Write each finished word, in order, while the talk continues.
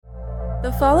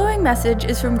The following message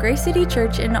is from Grace City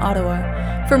Church in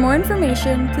Ottawa. For more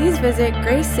information, please visit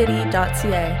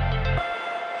gracecity.ca.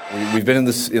 We've been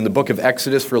in the book of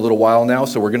Exodus for a little while now,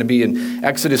 so we're going to be in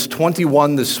Exodus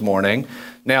 21 this morning.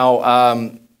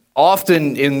 Now,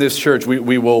 often in this church,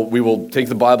 we will take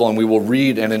the Bible and we will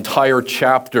read an entire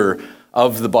chapter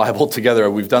of the Bible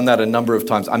together. We've done that a number of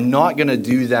times. I'm not going to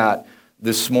do that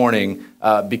this morning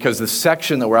because the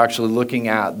section that we're actually looking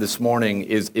at this morning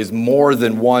is more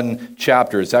than one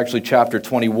chapter. It's actually chapter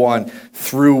 21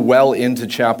 through well into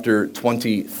chapter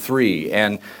 23.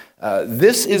 And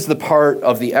this is the part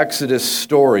of the Exodus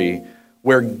story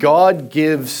where God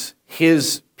gives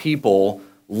his people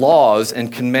laws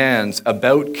and commands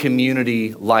about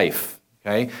community life.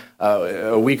 Okay?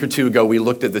 A week or two ago, we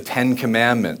looked at the Ten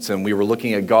Commandments, and we were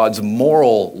looking at God's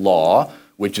moral law,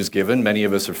 which is given. Many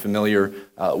of us are familiar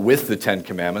with the Ten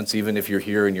Commandments. Even if you're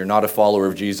here and you're not a follower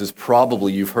of Jesus,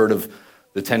 probably you've heard of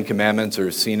the Ten Commandments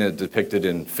or seen it depicted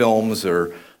in films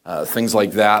or things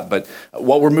like that. But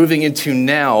what we're moving into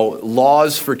now,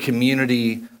 laws for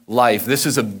community life. This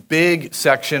is a big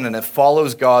section, and it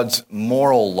follows God's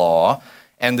moral law.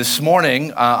 And this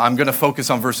morning, I'm going to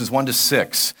focus on verses 1 to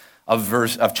 6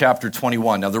 of chapter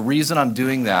 21. Now, the reason I'm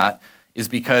doing that is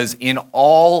because in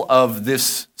all of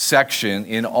this section,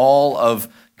 in all of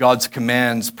God's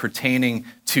commands pertaining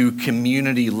to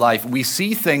community life, we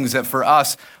see things that for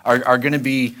us are going to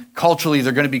be culturally,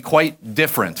 they're going to be quite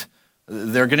different.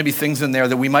 There are going to be things in there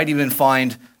that we might even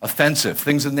find offensive,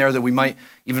 things in there that we might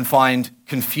even find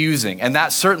confusing. And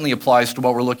that certainly applies to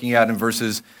what we're looking at in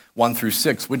verses 1 through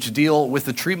 6, which deal with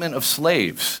the treatment of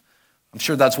slaves. I'm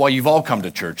sure that's why you've all come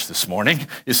to church this morning,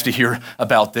 is to hear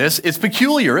about this. It's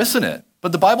peculiar, isn't it?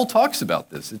 But the Bible talks about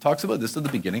this. It talks about this at the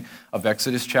beginning of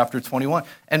Exodus chapter 21.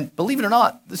 And believe it or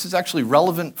not, this is actually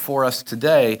relevant for us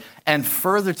today. And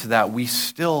further to that,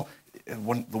 the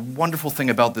wonderful thing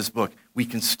about this book, we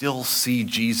can still see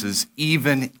Jesus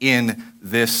even in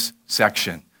this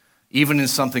section. Even in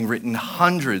something written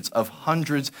hundreds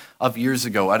of years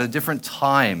ago at a different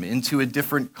time, into a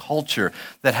different culture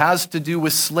that has to do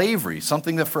with slavery,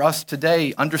 something that for us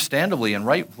today, understandably and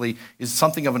rightfully, is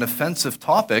something of an offensive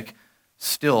topic,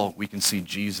 still we can see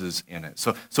Jesus in it.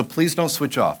 So please don't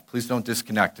switch off. Please don't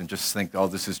disconnect and just think, oh,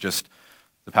 this is just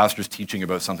the pastor's teaching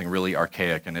about something really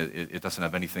archaic and it doesn't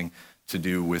have anything to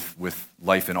do with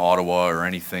life in Ottawa or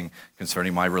anything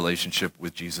concerning my relationship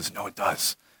with Jesus. No, it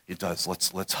does. It does.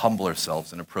 Let's humble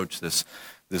ourselves and approach this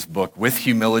book with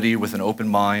humility, with an open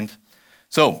mind.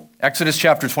 So, Exodus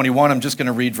chapter 21, I'm just going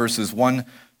to read verses 1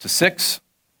 to 6,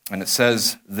 and it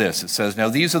says this. It says, "Now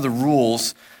these are the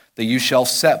rules that you shall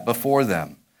set before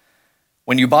them.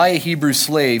 When you buy a Hebrew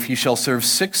slave, he shall serve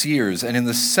 6 years, and in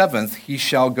the 7th he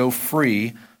shall go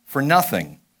free for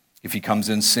nothing. If he comes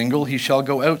in single, he shall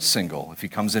go out single. If he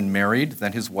comes in married,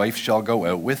 then his wife shall go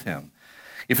out with him.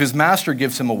 If his master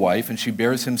gives him a wife, and she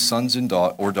bears him sons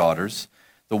or daughters,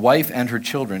 the wife and her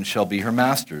children shall be her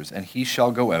master's, and he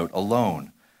shall go out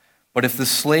alone. But if the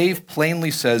slave plainly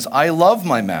says, 'I love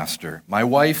my master, my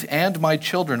wife, and my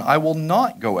children, I will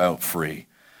not go out free,'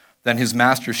 then his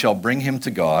master shall bring him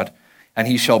to God, and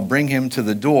he shall bring him to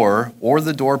the door or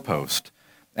the doorpost,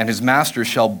 and his master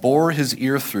shall bore his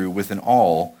ear through with an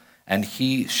awl, and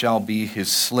he shall be his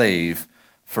slave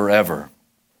forever."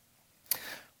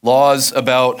 Laws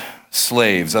about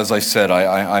slaves. As I said,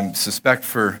 I suspect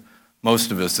for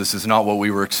most of us, this is not what we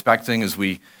were expecting as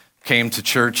we came to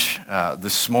church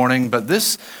this morning, but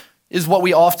this is what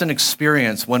we often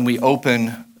experience when we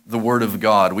open the Word of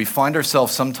God. We find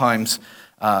ourselves sometimes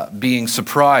being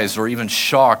surprised or even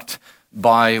shocked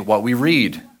by what we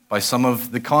read, by some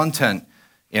of the content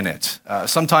in it.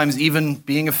 Sometimes even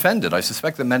being offended. I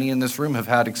suspect that many in this room have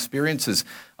had experiences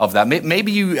of that.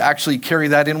 Maybe you actually carry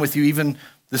that in with you even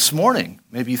this morning.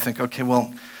 Maybe you think, okay,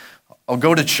 well, I'll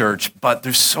go to church, but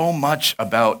there's so much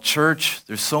about church,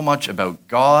 there's so much about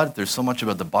God, there's so much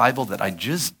about the Bible that I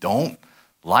just don't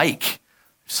like.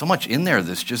 There's so much in there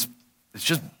that's it's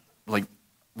just like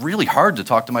really hard to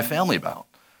talk to my family about,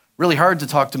 really hard to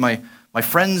talk to my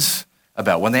friends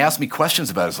about. When they ask me questions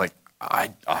about it, it's like, I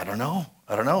don't know.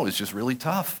 It's just really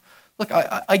tough. Look,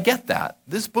 I get that.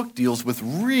 This book deals with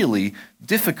really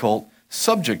difficult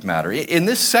subject matter. In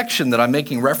this section that I'm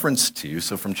making reference to,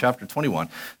 so from chapter 21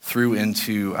 through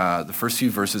into the first few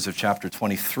verses of chapter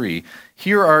 23,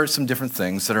 here are some different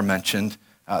things that are mentioned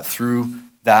through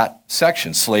that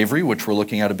section. Slavery, which we're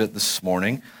looking at a bit this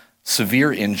morning,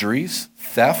 severe injuries,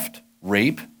 theft,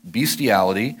 rape,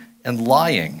 bestiality, and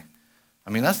lying. I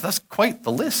mean, that's quite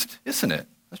the list, isn't it?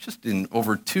 That's just in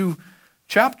over 2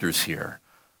 chapters here.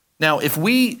 Now, if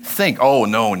we think, oh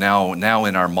no, now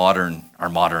in our modern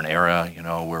era,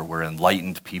 we're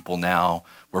enlightened people now,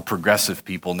 we're progressive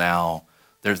people now.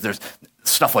 There's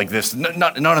stuff like this.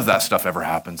 None of that stuff ever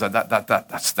happens.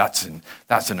 That's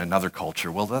in another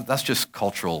culture. Well, that's just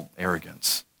cultural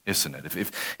arrogance, isn't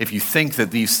it? If you think that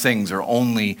these things are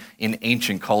only in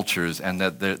ancient cultures and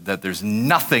that there's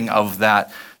nothing of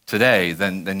that today,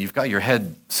 then you've got your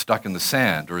head stuck in the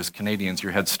sand, or as Canadians,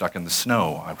 your head stuck in the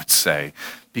snow, I would say,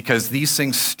 because these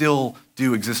things still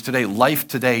do exist today. Life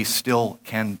today still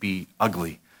can be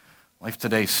ugly. Life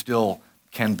today still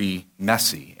can be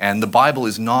messy. And the Bible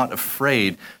is not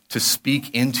afraid to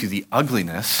speak into the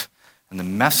ugliness and the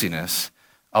messiness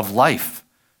of life,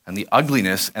 and the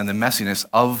ugliness and the messiness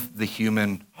of the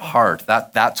human heart.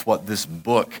 That's what this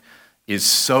book is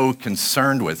so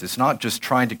concerned with. It's not just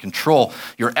trying to control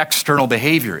your external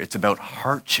behavior. It's about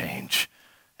heart change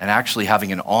and actually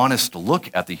having an honest look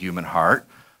at the human heart.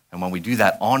 And when we do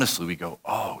that honestly, we go,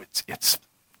 oh, it's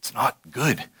not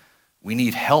good. We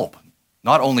need help.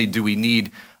 Not only do we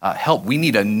need help, we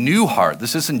need a new heart.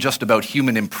 This isn't just about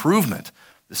human improvement.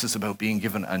 This is about being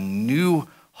given a new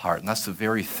heart. And that's the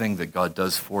very thing that God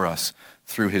does for us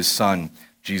through his Son,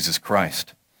 Jesus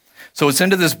Christ. So it's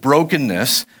into this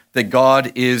brokenness that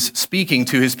God is speaking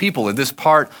to his people. In this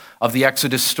part of the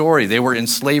Exodus story, they were in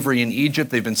slavery in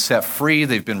Egypt. They've been set free.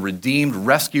 They've been redeemed,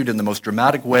 rescued in the most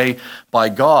dramatic way by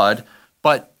God.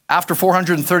 But after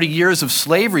 430 years of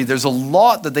slavery, there's a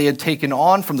lot that they had taken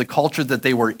on from the culture that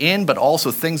they were in, but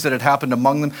also things that had happened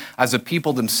among them as a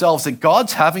people themselves that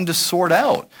God's having to sort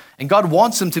out. And God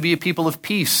wants them to be a people of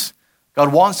peace.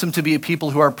 God wants them to be a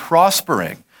people who are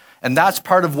prospering. And that's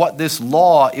part of what this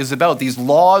law is about, these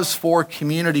laws for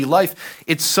community life.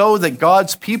 It's so that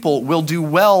God's people will do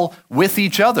well with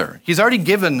each other. He's already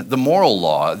given the moral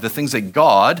law, the things that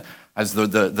God, as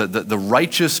the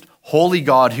righteous, holy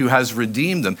God who has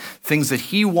redeemed them, things that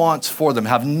he wants for them.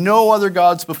 Have no other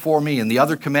gods before me, and the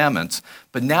other commandments.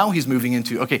 But now he's moving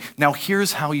into, okay, now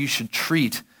here's how you should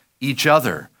treat each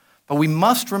other. But we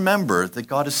must remember that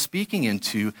God is speaking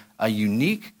into a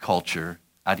unique culture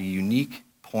at a unique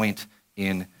point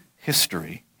in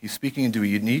history. He's speaking into a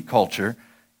unique culture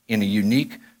in a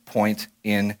unique point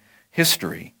in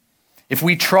history. If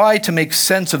we try to make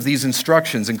sense of these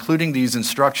instructions, including these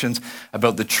instructions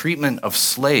about the treatment of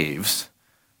slaves,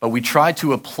 but we try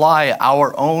to apply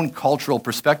our own cultural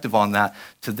perspective on that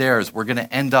to theirs, we're going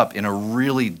to end up in a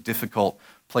really difficult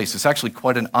place. It's actually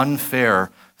quite an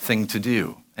unfair thing to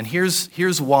do. And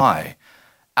here's why.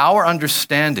 Our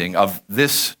understanding of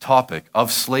this topic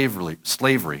of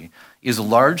slavery is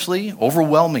largely,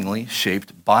 overwhelmingly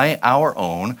shaped by our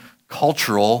own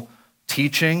cultural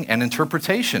teaching and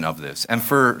interpretation of this. And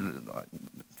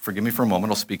forgive me for a moment,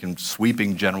 I'll speak in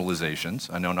sweeping generalizations.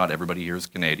 I know not everybody here is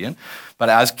Canadian, but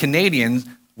as Canadians,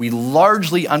 we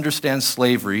largely understand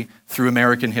slavery through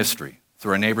American history,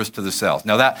 through our neighbors to the south.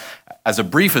 Now that, as a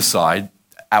brief aside,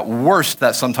 at worst,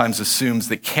 that sometimes assumes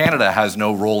that Canada has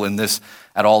no role in this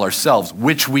at all ourselves,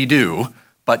 which we do.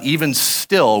 But even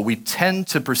still, we tend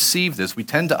to perceive this, we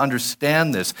tend to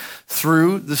understand this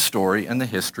through the story and the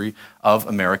history of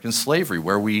American slavery,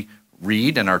 where we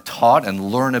read and are taught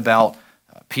and learn about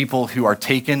people who are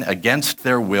taken against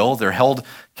their will, they're held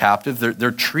captive,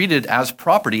 they're treated as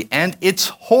property, and it's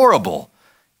horrible.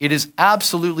 It is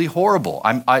absolutely horrible.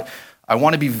 I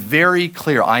want to be very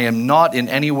clear. I am not in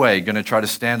any way going to try to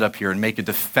stand up here and make a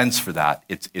defense for that.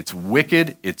 It's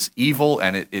wicked, it's evil,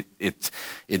 and it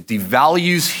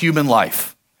devalues human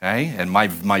life. Okay? And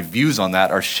my views on that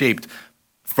are shaped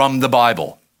from the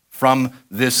Bible, from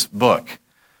this book.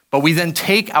 But we then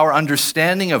take our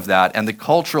understanding of that and the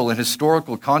cultural and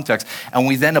historical context, and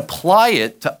we then apply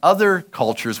it to other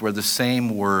cultures where the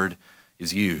same word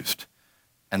is used.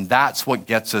 And that's what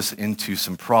gets us into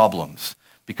some problems.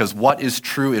 Because what is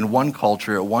true in one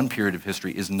culture at one period of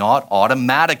history is not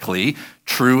automatically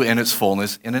true in its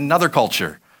fullness in another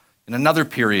culture, in another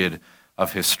period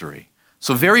of history.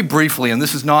 So very briefly, and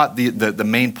this is not the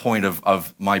main point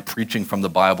of my preaching from the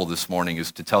Bible this morning,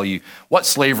 is to tell you what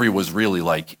slavery was really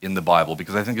like in the Bible,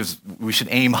 because I think we should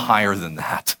aim higher than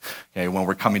that, okay, when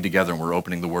we're coming together and we're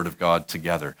opening the Word of God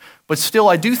together. But still,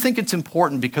 I do think it's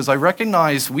important because we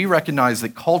recognize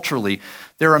that culturally,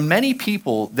 there are many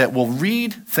people that will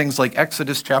read things like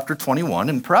Exodus chapter 21,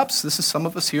 and perhaps this is some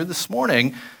of us here this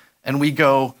morning, and we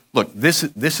go, look, this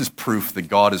is proof that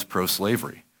God is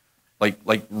pro-slavery.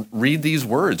 Like read these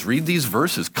words, read these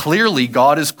verses. Clearly,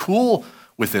 God is cool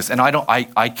with this, and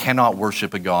I cannot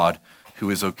worship a God who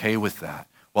is okay with that.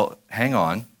 Well, hang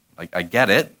on, I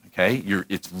get it, okay?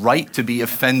 It's right to be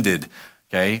offended,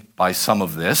 okay, by some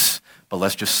of this, but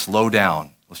let's just slow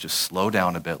down. let's just slow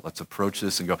down a bit. Let's approach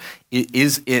this and go,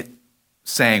 is it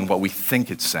saying what we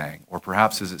think it's saying? Or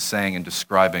perhaps is it saying and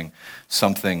describing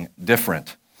something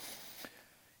different?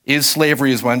 Is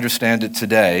slavery, as we understand it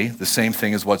today, the same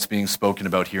thing as what's being spoken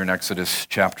about here in Exodus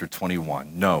chapter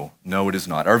 21? No, it is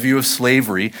not. Our view of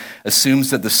slavery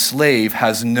assumes that the slave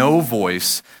has no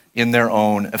voice in their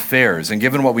own affairs. And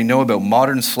given what we know about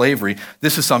modern slavery,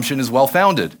 this assumption is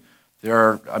well-founded.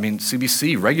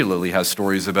 CBC regularly has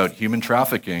stories about human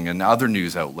trafficking and other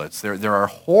news outlets. There are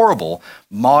horrible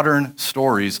modern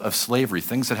stories of slavery,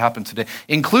 things that happen today,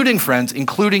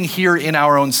 including here in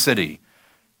our own city.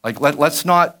 Let's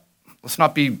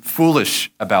not be foolish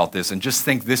about this and just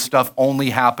think this stuff only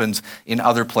happens in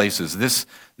other places.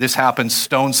 This happens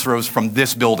stone's throws from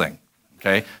this building,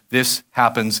 okay? This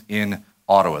happens in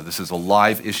Ottawa. This is a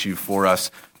live issue for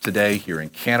us today here in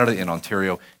Canada, in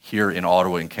Ontario, here in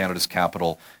Ottawa, in Canada's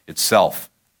capital itself.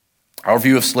 Our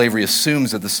view of slavery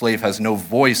assumes that the slave has no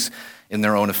voice in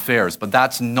their own affairs, but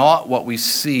that's not what we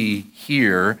see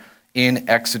here in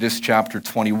Exodus chapter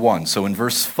 21. So in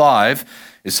verse 5,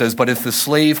 it says, "But if the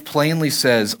slave plainly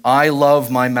says, 'I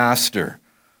love my master,'"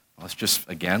 let's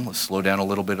slow down a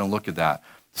little bit and look at that.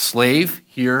 The slave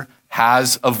here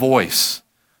has a voice.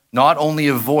 Not only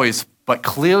a voice, but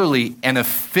clearly an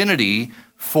affinity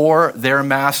for their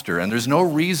master. And there's no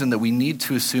reason that we need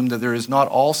to assume that there is not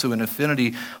also an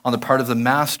affinity on the part of the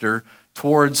master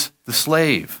towards the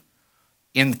slave.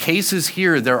 In cases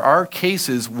here, there are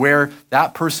cases where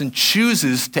that person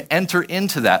chooses to enter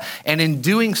into that. And in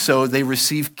doing so, they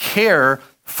receive care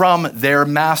from their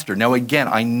master. Now, again,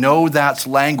 I know that's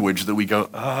language that we go,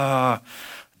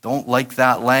 don't like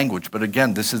that language. But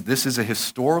again, this is a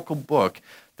historical book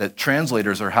that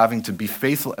translators are having to be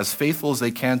faithful as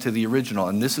they can to the original.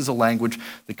 And this is a language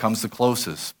that comes the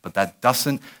closest. But that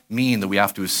doesn't mean that we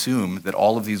have to assume that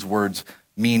all of these words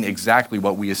mean exactly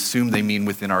what we assume they mean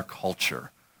within our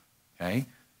culture. Okay?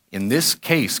 In this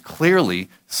case, clearly,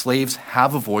 slaves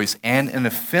have a voice and an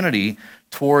affinity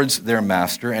towards their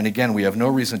master. And again, we have no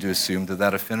reason to assume that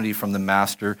that affinity from the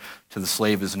master to the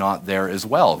slave is not there as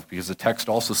well, because the text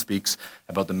also speaks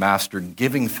about the master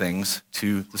giving things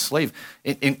to the slave,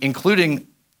 including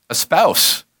a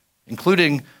spouse,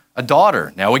 including a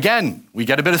daughter. Now, again, we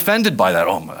get a bit offended by that.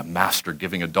 Oh, a master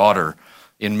giving a daughter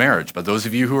in marriage. But those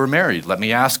of you who are married, let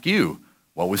me ask you,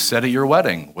 what was said at your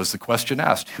wedding? Was the question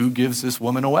asked, who gives this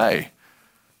woman away?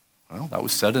 Well, that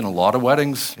was said in a lot of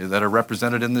weddings that are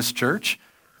represented in this church,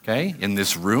 okay, in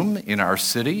this room, in our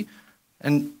city.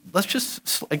 And let's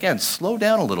just, again, slow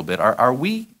down a little bit. Are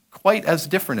we quite as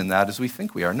different in that as we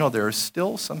think we are? No, there are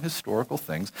still some historical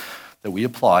things that we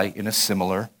apply in a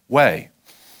similar way.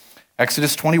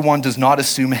 Exodus 21 does not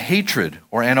assume hatred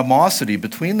or animosity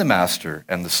between the master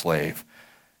and the slave.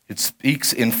 It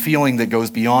speaks in feeling that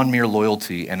goes beyond mere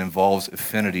loyalty and involves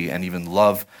affinity and even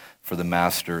love for the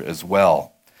master as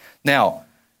well. Now,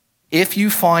 if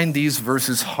you find these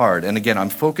verses hard, and again,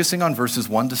 I'm focusing on verses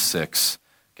 1 to 6,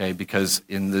 okay, because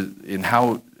in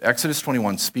how Exodus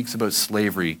 21 speaks about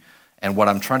slavery and what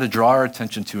I'm trying to draw our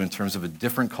attention to in terms of a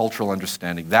different cultural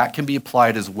understanding, that can be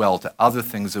applied as well to other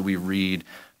things that we read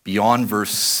beyond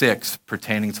verse 6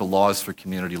 pertaining to laws for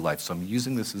community life. So I'm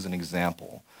using this as an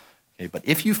example. Okay, but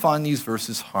if you find these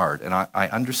verses hard, and I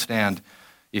understand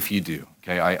if you do,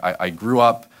 okay, I grew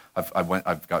up,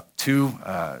 I've got two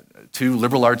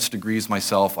liberal arts degrees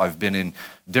myself. I've been in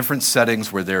different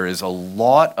settings where there is a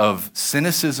lot of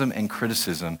cynicism and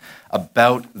criticism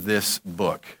about this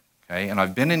book. Okay, and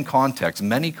I've been in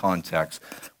many contexts,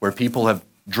 where people have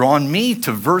drawn me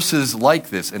to verses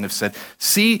like this and have said,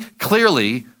 "See,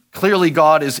 clearly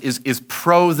God is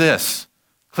pro this.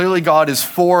 Clearly God is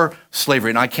for slavery,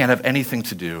 and I can't have anything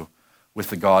to do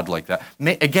with a God like that."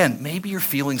 Again, maybe you're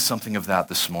feeling something of that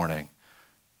this morning.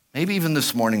 Maybe even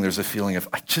this morning there's a feeling of,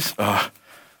 I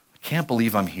can't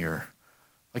believe I'm here.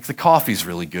 Like, the coffee's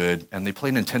really good, and they play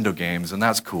Nintendo games, and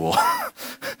that's cool.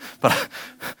 but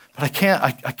I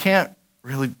can't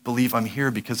really believe I'm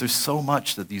here because there's so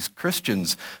much that these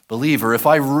Christians believe. Or if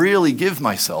I really give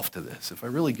myself to this, if I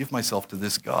really give myself to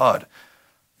this God,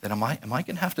 then am I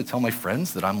going to have to tell my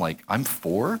friends that I'm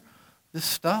for this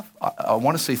stuff? I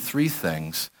want to say three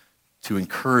things to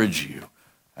encourage you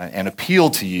and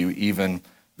appeal to you even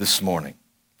this morning.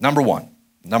 Number one.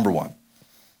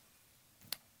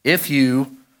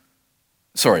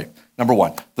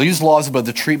 These laws about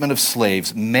the treatment of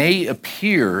slaves may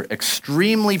appear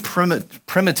extremely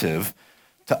primitive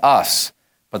to us,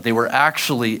 but they were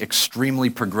actually extremely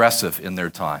progressive in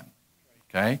their time.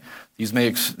 Okay?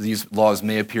 These laws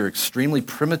may appear extremely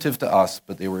primitive to us,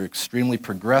 but they were extremely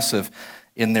progressive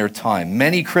in their time.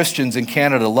 Many Christians in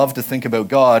Canada love to think about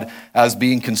God as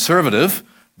being conservative,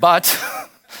 but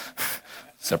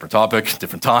separate topic,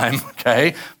 different time,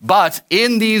 okay? But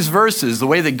in these verses, the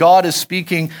way that God is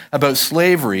speaking about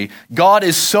slavery, God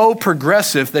is so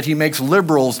progressive that he makes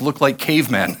liberals look like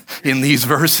cavemen in these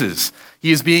verses.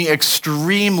 He is being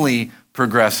extremely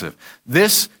progressive.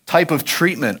 This type of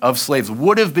treatment of slaves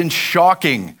would have been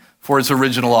shocking for its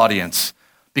original audience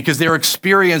because their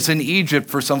experience in Egypt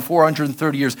for some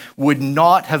 430 years would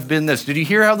not have been this. Did you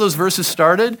hear how those verses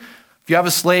started? If you have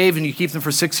a slave and you keep them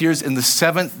for 6 years, in the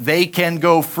seventh, they can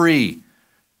go free.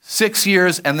 6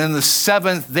 years, and then the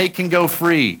seventh, they can go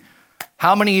free.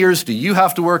 How many years do you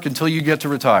have to work until you get to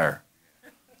retire?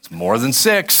 It's more than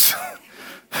 6.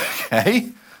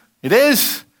 Okay? It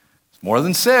is. It's more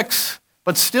than 6.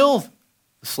 But still,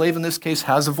 the slave in this case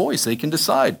has a voice. They can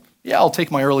decide, yeah, I'll take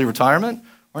my early retirement,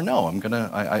 or no,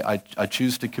 I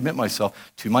choose to commit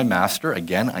myself to my master.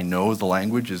 Again, I know the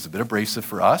language is a bit abrasive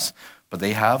for us, but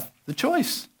they have the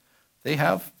choice. They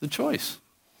have the choice.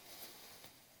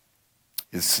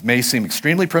 This may seem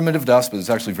extremely primitive to us, but it's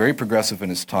actually very progressive in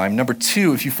its time. Number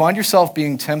 2, if you find yourself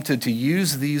being tempted to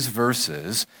use these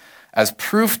verses as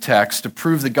proof text to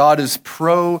prove that God is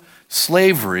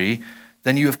pro-slavery,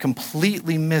 then you have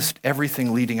completely missed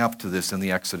everything leading up to this in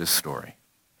the Exodus story.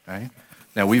 Okay?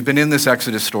 Now, we've been in this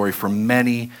Exodus story for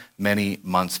many, many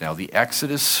months now. The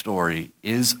Exodus story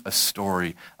is a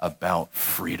story about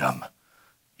freedom.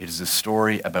 It is a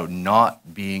story about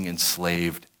not being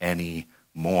enslaved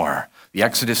anymore. The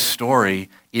Exodus story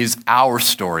is our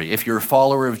story. If you're a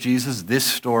follower of Jesus, this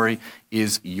story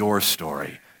is your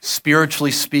story.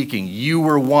 Spiritually speaking, you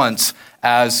were once,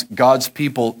 as God's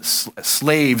people,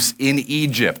 slaves in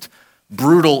Egypt.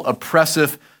 Brutal,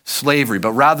 oppressive slavery.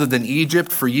 But rather than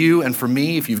Egypt, for you and for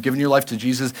me, if you've given your life to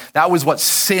Jesus, that was what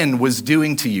sin was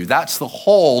doing to you. That's the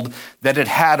hold that it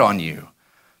had on you.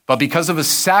 But because of a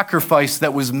sacrifice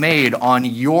that was made on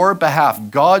your behalf,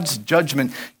 God's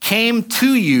judgment came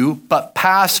to you but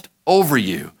passed over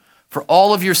you. For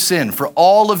all of your sin, for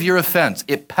all of your offense,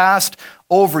 it passed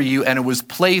over you and it was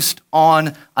placed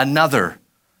on another.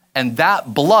 And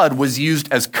that blood was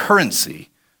used as currency.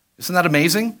 Isn't that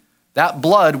amazing? That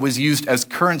blood was used as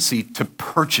currency to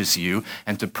purchase you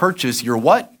and to purchase your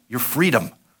what? Your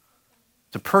freedom.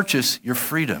 To purchase your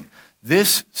freedom.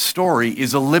 This story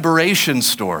is a liberation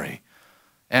story.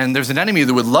 And there's an enemy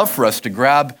that would love for us to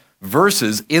grab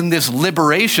verses in this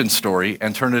liberation story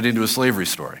and turn it into a slavery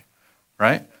story,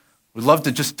 right? We'd love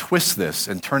to just twist this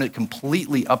and turn it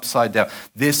completely upside down.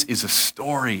 This is a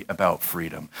story about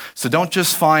freedom. So don't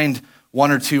just find one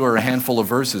or two or a handful of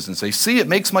verses and say, see, it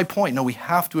makes my point. No, we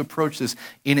have to approach this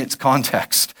in its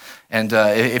context. And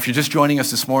if you're just joining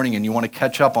us this morning and you want to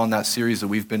catch up on that series that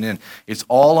we've been in, it's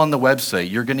all on the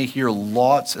website. You're going to hear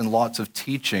lots and lots of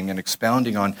teaching and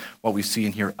expounding on what we see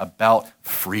in here about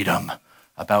freedom,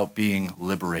 about being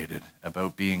liberated,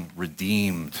 about being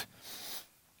redeemed.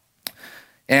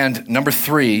 And number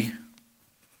 3,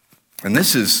 and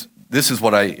this is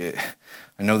what I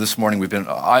know this morning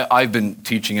I've been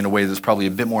teaching in a way that's probably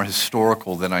a bit more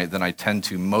historical than I tend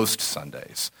to most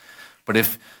Sundays. But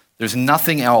if there's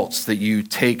nothing else that you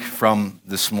take from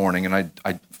this morning, and I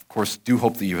of course do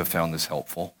hope that you have found this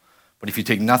helpful, but if you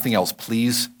take nothing else,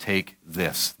 please take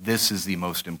this. This is the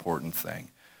most important thing.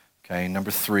 Okay,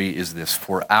 number 3 is this.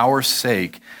 For our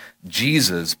sake,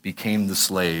 Jesus became the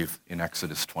slave in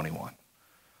Exodus 21.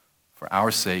 For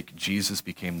our sake, Jesus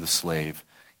became the slave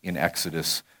in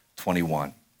Exodus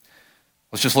 21.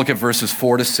 Let's just look at verses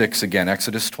 4 to 6 again.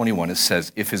 Exodus 21, it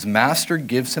says, if his master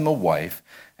gives him a wife,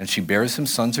 and she bears him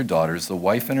sons or daughters, the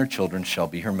wife and her children shall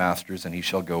be her master's, and he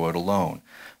shall go out alone.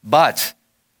 But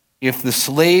if the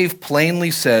slave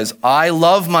plainly says, I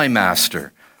love my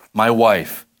master, my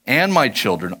wife, and my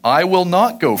children, I will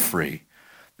not go free,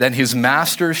 then his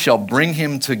master shall bring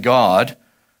him to God.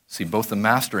 See, both the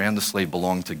master and the slave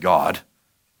belong to God.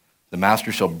 The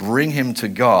master shall bring him to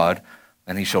God,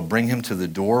 and he shall bring him to the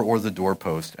door or the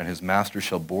doorpost, and his master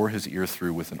shall bore his ear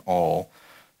through with an awl,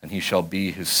 and he shall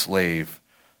be his slave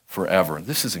forever.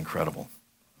 This is incredible.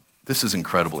 This is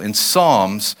incredible. In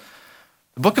Psalms,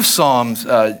 the book of Psalms,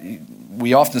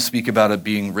 we often speak about it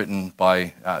being written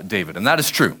by David, and that is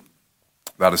true.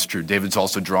 That is true. David's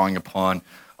also drawing upon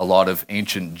a lot of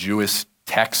ancient Jewish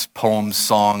text, poems,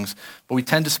 songs, but we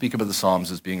tend to speak about the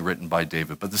Psalms as being written by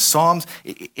David. But the Psalms,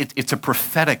 it's a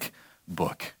prophetic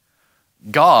book.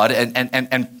 God,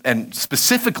 and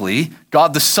specifically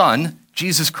God the Son,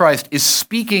 Jesus Christ, is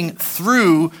speaking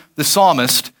through the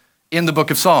psalmist in the book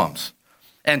of Psalms.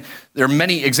 And there are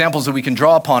many examples that we can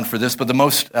draw upon for this, but the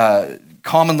most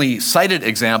commonly cited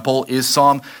example is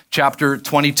Psalm chapter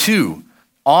 22.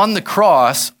 on the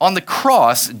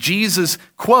cross, Jesus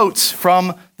quotes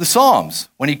from the Psalms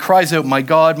when he cries out, my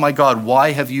God,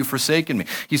 why have you forsaken me?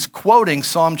 He's quoting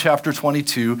Psalm chapter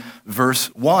 22, verse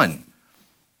 1.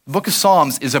 The book of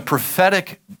Psalms is a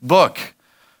prophetic book.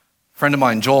 A friend of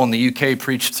mine, Joel, in the UK,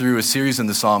 preached through a series in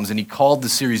the Psalms, and he called the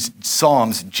series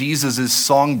Psalms Jesus'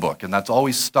 songbook, and that's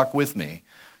always stuck with me,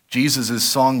 Jesus'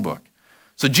 songbook.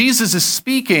 So Jesus is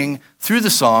speaking through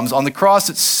the Psalms. On the cross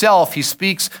itself, he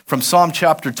speaks from Psalm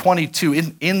chapter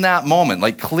 22 in that moment.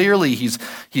 Like clearly he's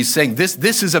saying,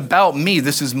 this is about me.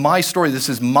 This is my story. This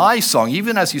is my song.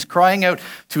 Even as he's crying out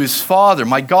to his Father,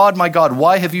 my God,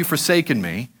 why have you forsaken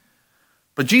me?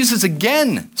 But Jesus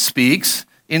again speaks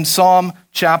in Psalm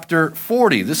chapter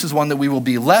 40. This is one that we will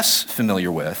be less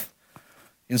familiar with.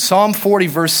 In Psalm 40,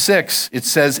 verse 6, it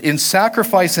says, in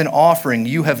sacrifice and offering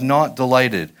you have not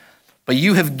delighted, but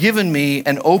you have given me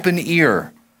an open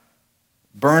ear.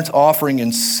 Burnt offering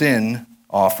and sin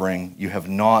offering you have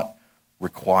not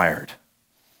required.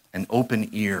 An open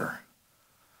ear.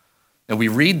 Now we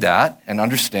read that, and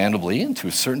understandably, and to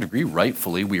a certain degree,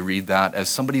 rightfully, we read that as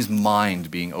somebody's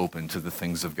mind being open to the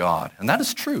things of God. And that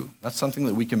is true. That's something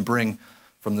that we can bring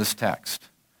from this text.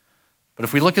 But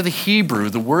if we look at the Hebrew,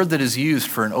 the word that is used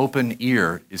for an open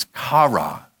ear is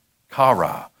kara.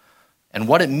 And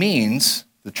what it means,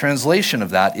 the translation of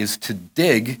that is to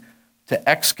dig, to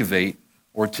excavate,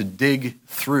 or to dig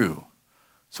through.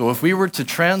 So if we were to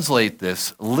translate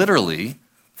this literally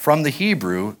from the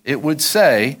Hebrew, it would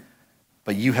say,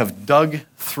 but you have dug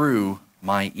through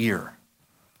my ear.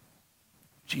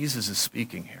 Jesus is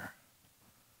speaking here.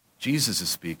 Jesus is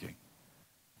speaking,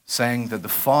 saying that the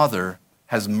Father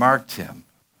has marked him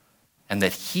and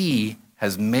that he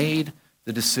has made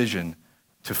the decision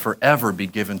to forever be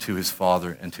given to his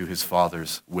Father and to his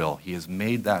Father's will. He has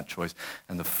made that choice,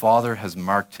 and the Father has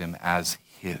marked him as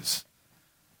his.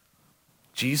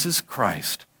 Jesus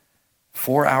Christ,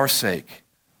 for our sake,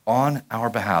 on our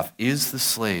behalf, is the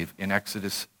slave in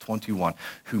Exodus 21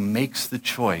 who makes the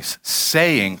choice,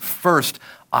 saying, first,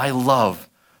 I love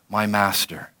my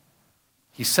master.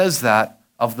 He says that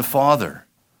of the Father.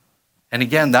 And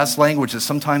again, that's language that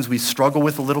sometimes we struggle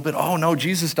with a little bit. Oh, no,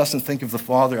 Jesus doesn't think of the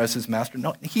Father as his master.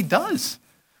 No, he does.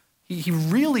 He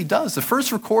really does. The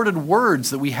first recorded words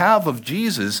that we have of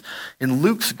Jesus in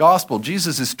Luke's gospel,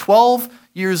 Jesus is 12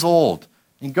 years old.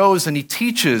 He goes and he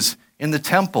teaches in the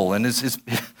temple, and is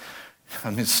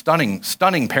stunning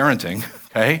parenting,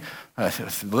 okay?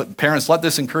 Parents, let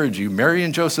this encourage you. Mary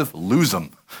and Joseph lose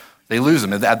them. They lose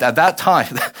him. At that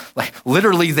time, like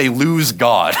literally they lose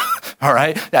God, all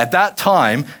right? At that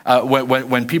time,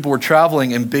 when people were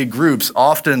traveling in big groups,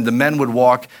 often the men would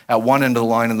walk at one end of the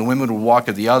line and the women would walk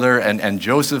at the other, and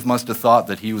Joseph must have thought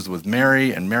that he was with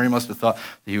Mary, and Mary must have thought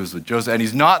that he was with Joseph, and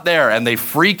he's not there, and they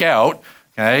freak out,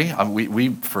 okay? We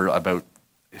for about,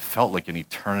 it felt like an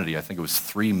eternity, I think it was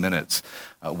 3 minutes,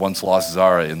 once lost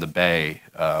Zara in the bay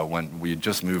when we had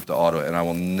just moved to Ottawa, and I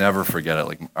will never forget it.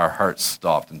 Like our hearts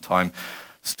stopped and time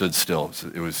stood still.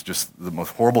 It was just the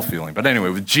most horrible feeling. But anyway,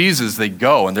 with Jesus, they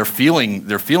go and they're feeling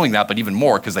that, but even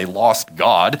more because they lost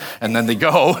God. And then they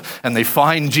go and they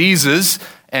find Jesus,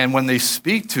 and when they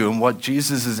speak to him, what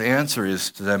Jesus' answer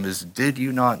is to them is, "Did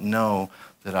you not know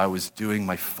that I was doing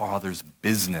my Father's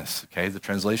business?" Okay, the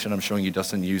translation I'm showing you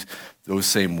doesn't use those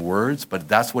same words, but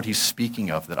that's what he's speaking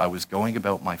of, that I was going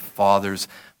about my Father's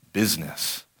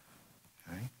business.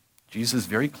 Okay? Jesus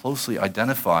very closely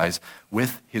identifies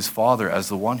with his Father as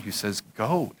the one who says,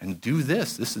 go and do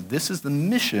this. This is the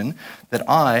mission that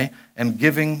I am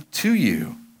giving to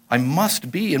you. I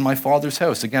must be in my Father's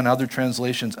house. Again, other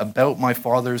translations, about my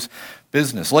Father's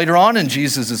business. Later on in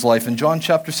Jesus' life, in John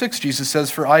chapter 6, Jesus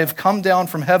says, "For I have come down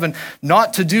from heaven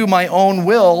not to do my own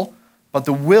will, but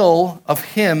the will of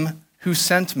him who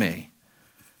sent me."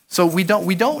 So we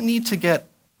don't need to get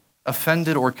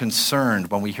offended or concerned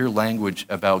when we hear language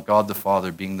about God the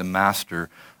Father being the master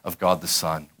of God the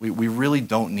Son. We really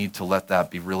don't need to let that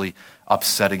be really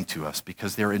upsetting to us,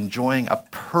 because they're enjoying a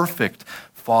perfect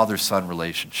father-son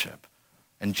relationship.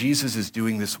 And Jesus is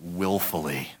doing this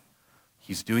willfully.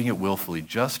 He's doing it willfully,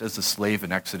 just as the slave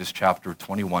in Exodus chapter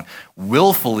 21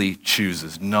 willfully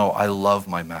chooses, no, I love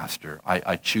my master.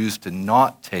 I choose to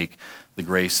not take the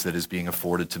grace that is being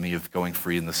afforded to me of going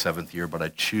free in the 7th year, but I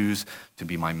choose to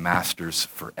be my master's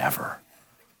forever.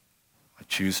 I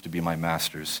choose to be my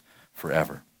master's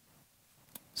forever.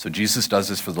 So Jesus does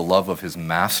this for the love of his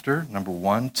master, number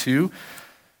one. 2,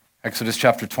 Exodus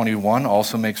chapter 21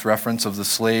 also makes reference of the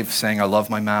slave saying, I love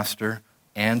my master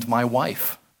and my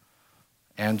wife.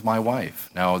 and my wife.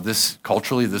 Now,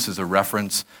 culturally, this is a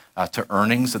reference to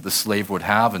earnings that the slave would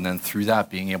have, and then through that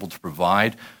being able to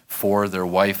provide for their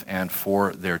wife and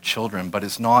for their children. But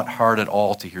it's not hard at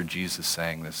all to hear Jesus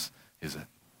saying this, is it?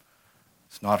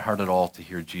 It's not hard at all to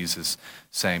hear Jesus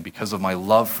saying, because of my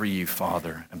love for you,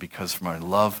 Father, and because of my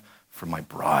love for my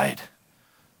bride.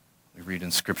 We read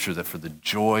in Scripture that for the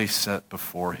joy set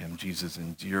before him, Jesus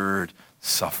endured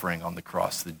suffering on the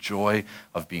cross, the joy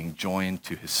of being joined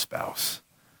to his spouse,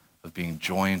 of being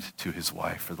joined to his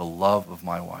wife, for the love of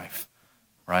my wife,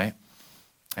 right?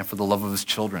 And for the love of his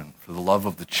children, for the love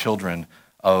of the children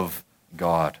of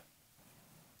God.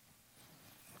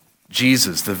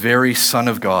 Jesus, the very Son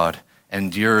of God,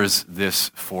 endures this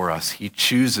for us. He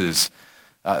chooses.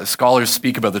 Scholars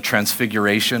speak about the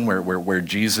transfiguration where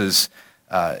Jesus,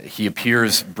 he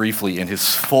appears briefly in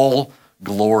his full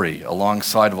glory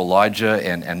alongside of Elijah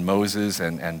and Moses,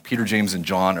 and Peter, James, and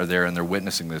John are there, and they're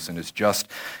witnessing this, and it's just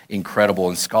incredible.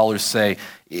 And scholars say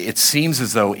it seems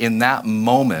as though in that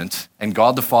moment, and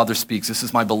God the Father speaks, "This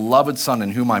is my beloved Son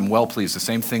in whom I'm well pleased," the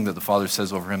same thing that the Father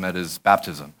says over him at his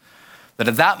baptism. That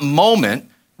at that moment,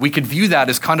 we could view that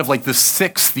as kind of like the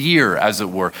sixth year, as it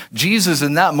were. Jesus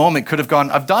in that moment could have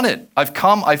gone, I've done it. I've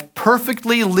come. I've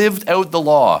perfectly lived out the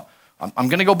law. I'm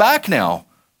going to go back now.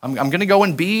 I'm going to go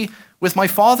and be with my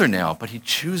Father now. But he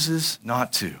chooses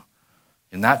not to.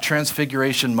 In that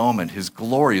transfiguration moment, his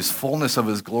glory, his fullness of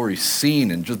his glory,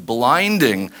 seen and just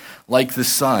blinding like the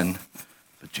sun.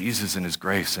 But Jesus in his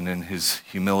grace and in his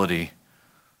humility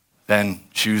then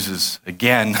chooses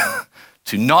again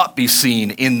to not be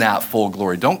seen in that full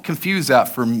glory. Don't confuse that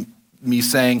for me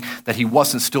saying that he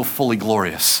wasn't still fully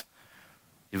glorious.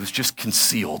 It was just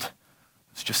concealed.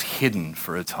 It was just hidden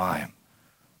for a time.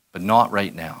 But not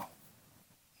right now.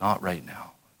 Not right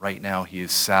now. Right now he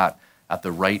is sat at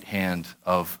the right hand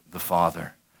of the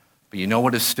Father. But you know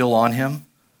what is still on him?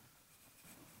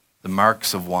 The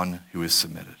marks of one who is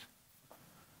submitted.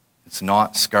 It's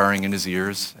not scarring in his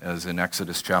ears, as in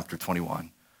Exodus chapter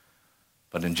 21.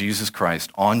 But in Jesus Christ,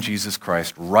 on Jesus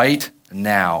Christ, right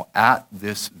now, at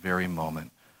this very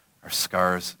moment, are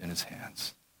scars in his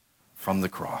hands from the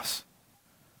cross.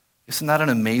 Isn't that an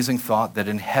amazing thought that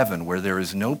in heaven, where there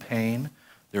is no pain,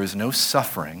 there is no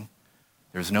suffering,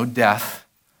 there is no death,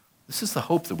 this is the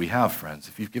hope that we have, friends.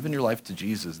 If you've given your life to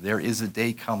Jesus, there is a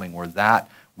day coming where that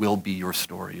will be your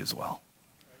story as well.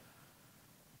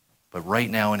 But right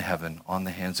now in heaven, on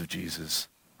the hands of Jesus,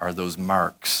 are those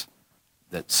marks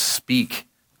that speak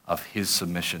of his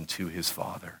submission to his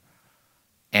Father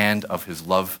and of his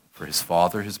love for his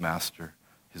Father, his Master,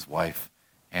 his wife,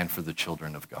 and for the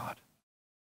children of God.